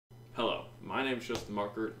my name is just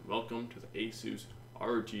Markert. Welcome to the ASUS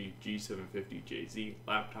ROG G750JZ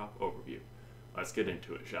laptop overview. Let's get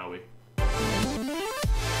into it, shall we?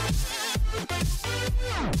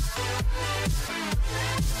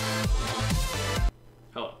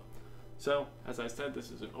 Hello. So, as I said,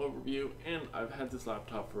 this is an overview, and I've had this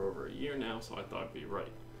laptop for over a year now, so I thought it'd be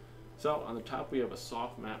right. So, on the top we have a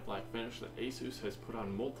soft matte black finish that ASUS has put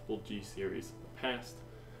on multiple G series in the past,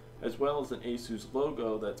 as well as an ASUS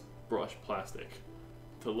logo that's brushed plastic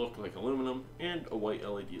to look like aluminum, and a white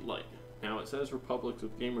LED light. Now it says Republics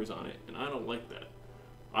with Gamers on it, and I don't like that.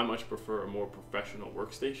 I much prefer a more professional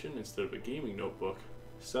workstation instead of a gaming notebook,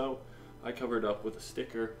 so I covered up with a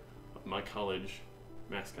sticker of my college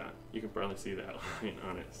mascot. You can probably see that line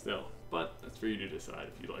on it still, but that's for you to decide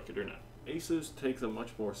if you like it or not. ASUS takes a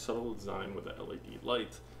much more subtle design with the LED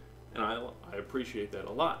lights, and I appreciate that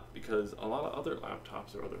a lot because a lot of other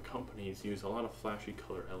laptops or other companies use a lot of flashy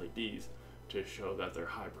color LEDs to show that they're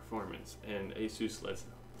high performance, and ASUS lets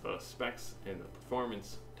the specs and the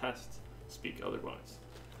performance tests speak otherwise.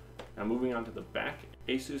 Now moving on to the back,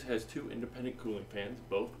 ASUS has two independent cooling fans,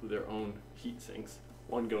 both with their own heat sinks,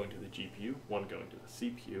 one going to the GPU, one going to the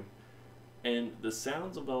CPU, and the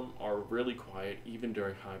sounds of them are really quiet even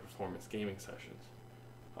during high performance gaming sessions.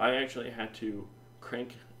 I actually had to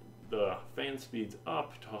crank the fan speeds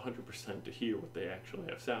up to 100% to hear what they actually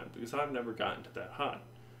have sound, because I've never gotten to that high.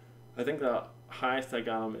 I think the highest I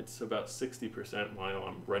got them, it's about 60% while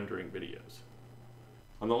I'm rendering videos.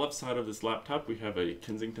 On the left side of this laptop we have a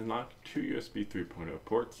Kensington lock, two USB 3.0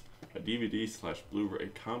 ports, a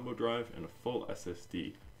DVD/Blu-ray combo drive, and a full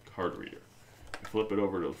SSD card reader. If you flip it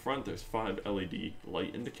over to the front, there's 5 LED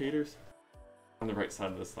light indicators. On the right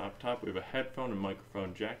side of this laptop we have a headphone and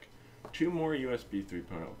microphone jack, 2 more USB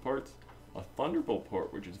 3.0 ports, a Thunderbolt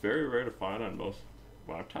port, which is very rare to find on most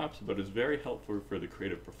laptops, but is very helpful for the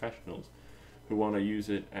creative professionals who want to use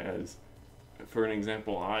it as, for an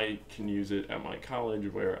example, I can use it at my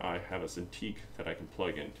college where I have a Cintiq that I can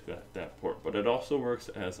plug into that port, but it also works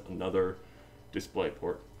as another display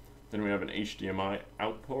port. Then we have an HDMI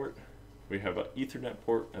out port, we have an Ethernet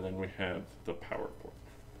port, and then we have the power port.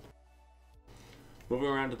 Moving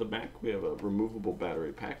around to the back, we have a removable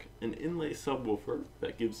battery pack, an inlay subwoofer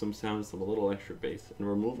that gives some sounds some a little extra bass, and a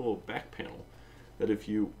removable back panel that if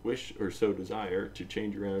you wish or so desire to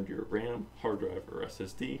change around your RAM, hard drive, or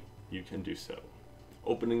SSD, you can do so.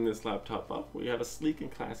 Opening this laptop up, we have a sleek and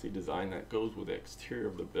classy design that goes with the exterior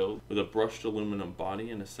of the build, with a brushed aluminum body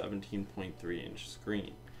and a 17.3-inch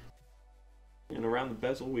screen. And around the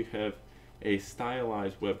bezel we have a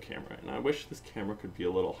stylized web camera, and I wish this camera could be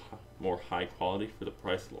a little more high quality for the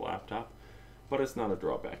price of the laptop, but it's not a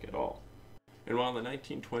drawback at all. And while the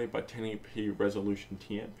 1920 by 1080p resolution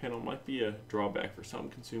TN panel might be a drawback for some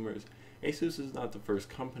consumers, ASUS is not the first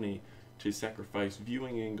company to sacrifice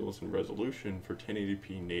viewing angles and resolution for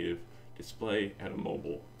 1080p native display at a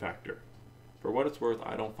mobile factor. For what it's worth,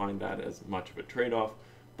 I don't find that as much of a trade-off,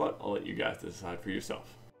 but I'll let you guys decide for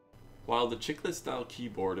yourself. While the chiclet style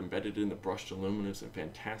keyboard embedded in the brushed aluminum is a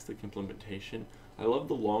fantastic implementation, I love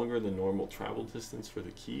the longer than normal travel distance for the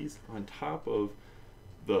keys on top of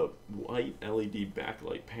the white LED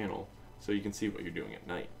backlight panel so you can see what you're doing at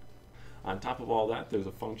night. On top of all that, there's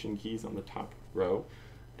a function keys on the top row,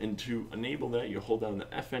 and to enable that you hold down the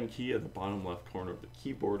FN key at the bottom left corner of the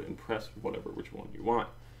keyboard and press which one you want.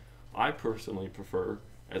 I personally prefer,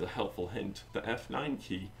 as a helpful hint, the F9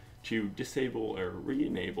 key to disable or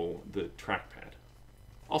re-enable the trackpad.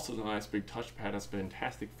 Also, the nice big touchpad has a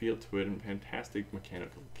fantastic feel to it and fantastic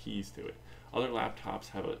mechanical keys to it. Other laptops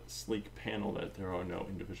have a sleek panel that there are no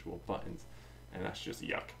individual buttons, and that's just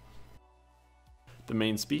yuck. The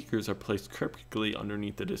main speakers are placed cryptically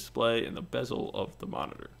underneath the display in the bezel of the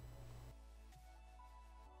monitor.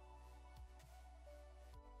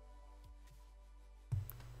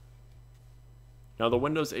 Now the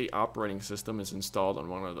Windows 8 operating system is installed on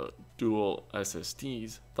one of the dual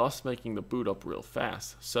SSDs, thus making the boot up real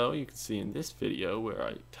fast. So you can see in this video where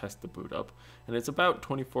I test the boot up, and it's about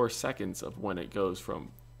 24 seconds of when it goes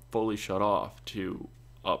from fully shut off to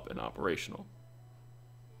up and operational.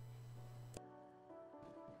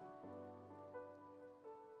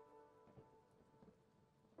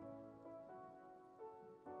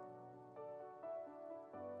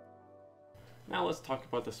 Now let's talk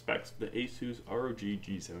about the specs of the ASUS ROG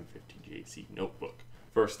G750JZ notebook.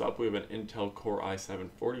 First up, we have an Intel Core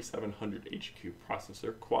i7-4700HQ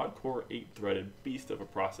processor, quad-core, 8-threaded beast of a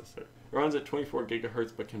processor. It runs at 24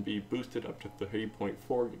 GHz but can be boosted up to 30.4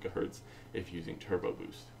 GHz if using Turbo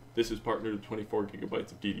Boost. This is partnered with 24 GB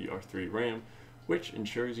of DDR3 RAM, which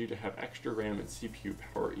ensures you to have extra RAM and CPU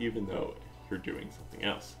power even though you're doing something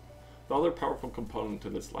else. The other powerful component to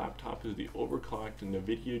this laptop is the overclocked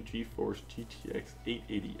NVIDIA GeForce GTX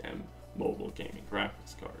 880M mobile gaming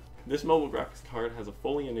graphics card. This mobile graphics card has a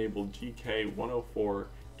fully enabled GK104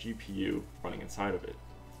 GPU running inside of it.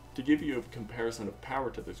 To give you a comparison of power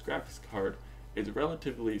to this graphics card, it's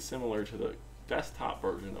relatively similar to the desktop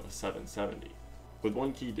version of a 770. With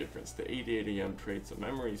one key difference, the 880M trades the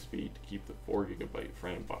memory speed to keep the 4GB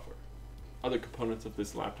frame buffer. Other components of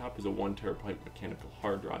this laptop is a 1TB mechanical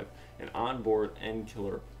hard drive, an onboard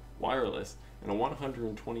N-killer wireless, and a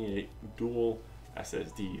 128 dual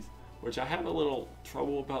SSDs, which I have a little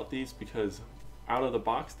trouble about these because out of the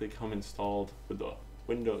box they come installed with the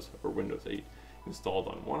Windows 8 installed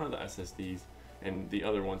on one of the SSDs and the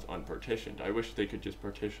other one's unpartitioned. I wish they could just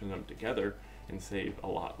partition them together and save a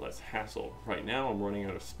lot less hassle. Right now I'm running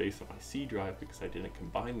out of space on my C drive because I didn't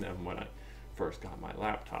combine them when I first got my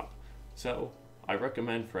laptop. So I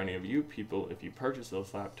recommend for any of you people, if you purchase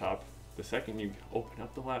those laptops, the second you open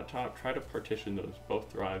up the laptop, try to partition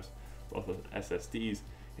both drives, both of the SSDs,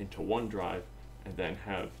 into one drive, and then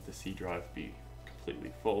have the C drive be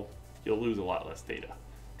completely full. You'll lose a lot less data.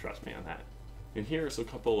 Trust me on that. And here's a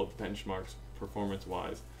couple of benchmarks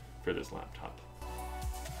performance-wise for this laptop.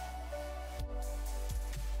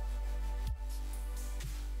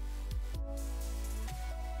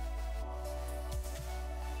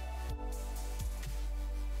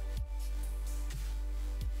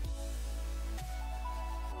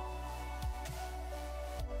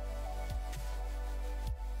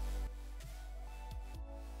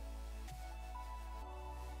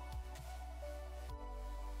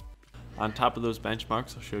 On top of those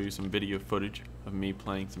benchmarks, I'll show you some video footage of me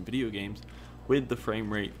playing some video games with the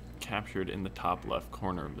frame rate captured in the top left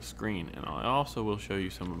corner of the screen, and I also will show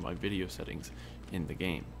you some of my video settings in the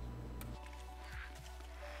game.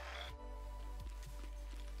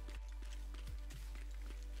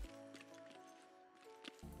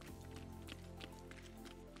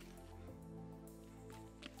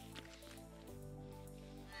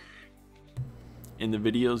 In the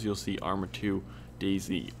videos, you'll see Arma 2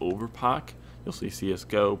 DayZ Overclock, you'll see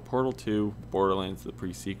CSGO, Portal 2, Borderlands the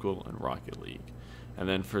pre-sequel, and Rocket League. And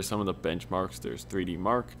then for some of the benchmarks, there's 3D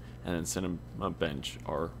Mark and then Cinema Bench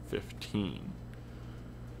R15.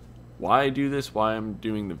 Why I do this, why I'm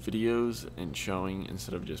doing the videos and showing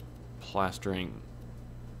instead of just plastering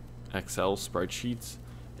Excel spreadsheets,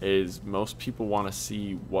 is most people want to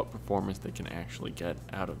see what performance they can actually get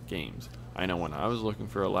out of games. I know when I was looking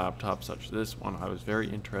for a laptop such as this one, I was very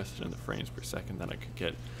interested in the frames per second that I could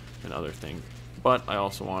get and other things, but I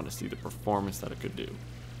also wanted to see the performance that it could do.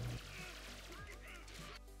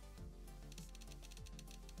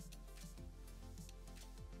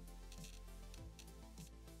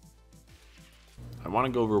 I want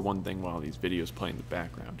to go over one thing while these videos play in the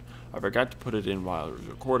background. I forgot to put it in while I was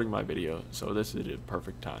recording my video, so this is a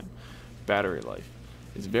perfect time. Battery life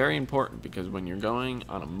is very important because when you're going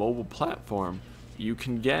on a mobile platform, you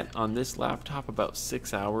can get on this laptop about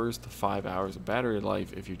 6 hours to 5 hours of battery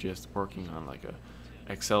life if you're just working on like a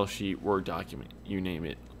Excel sheet, Word document, you name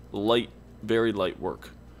it. Light, very light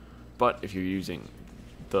work. But if you're using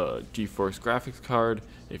the GeForce graphics card,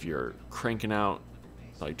 if you're cranking out,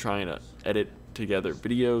 like trying to edit together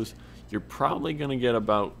videos, you're probably going to get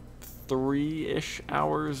about 3-ish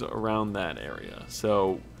hours around that area.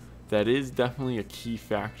 So that is definitely a key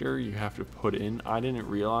factor you have to put in. I didn't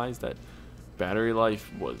realize that battery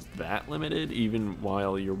life was that limited even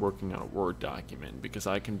while you're working on a Word document, because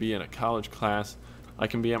I can be in a college class, I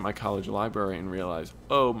can be at my college library and realize,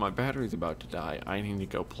 oh, my battery's about to die, I need to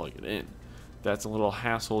go plug it in. That's a little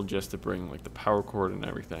hassle just to bring like the power cord and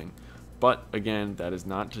everything. But again, that is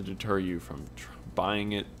not to deter you from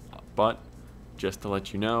buying it, but just to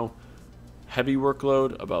let you know, heavy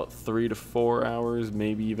workload, about 3 to 4 hours,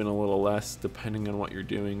 maybe even a little less depending on what you're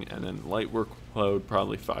doing, and then light workload,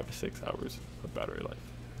 probably 5 to 6 hours of battery life.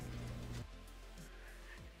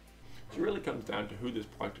 So it really comes down to who this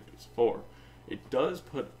project is for. It does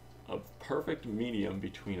put a perfect medium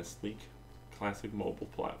between a sleek, classic mobile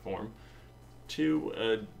platform to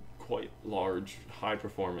a quite large,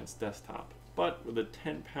 high-performance desktop. But with a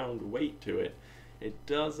 10-pound weight to it, it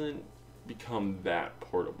doesn't become that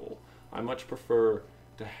portable. I much prefer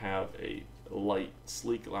to have a light,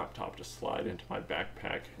 sleek laptop to slide into my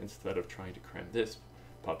backpack instead of trying to cram this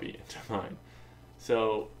puppy into mine.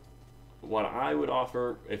 So what I would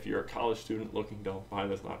offer, if you're a college student looking to buy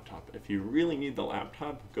this laptop, if you really need the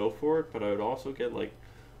laptop, go for it, but I would also get like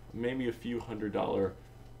maybe a few $100,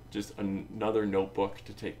 just another notebook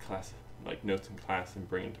to take class, like notes in class and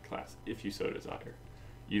bring into class if you so desire.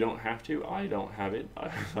 You don't have to. I don't have it.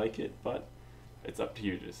 I like it, but it's up to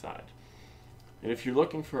you to decide. And if you're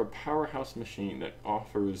looking for a powerhouse machine that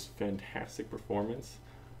offers fantastic performance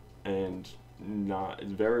and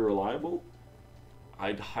is very reliable,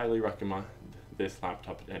 I'd highly recommend this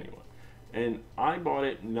laptop to anyone. And I bought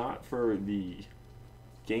it not for the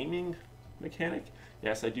gaming mechanic.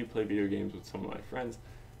 Yes, I do play video games with some of my friends,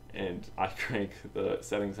 and I crank the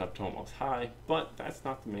settings up to almost high, but that's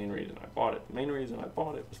not the main reason I bought it. The main reason I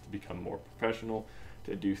bought it was to become more professional,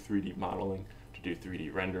 to do 3D modeling, to do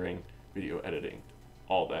 3D rendering, video editing,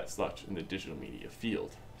 all that such in the digital media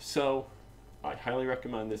field. So I highly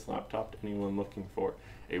recommend this laptop to anyone looking for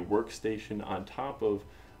a workstation on top of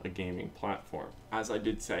a gaming platform. As I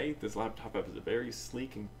did say, this laptop has a very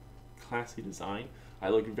sleek and classy design. I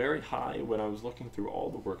looked very high when I was looking through all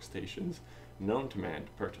the workstations known to man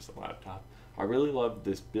to purchase a laptop. I really loved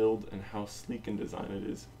this build and how sleek in design it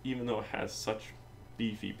is, even though it has such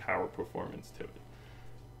beefy power performance to it.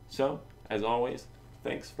 So, as always,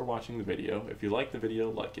 thanks for watching the video. If you liked the video,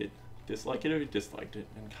 like it, dislike it if you disliked it,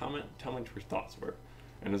 and comment, tell me what your thoughts were.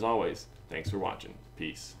 And as always, thanks for watching.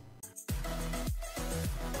 Peace.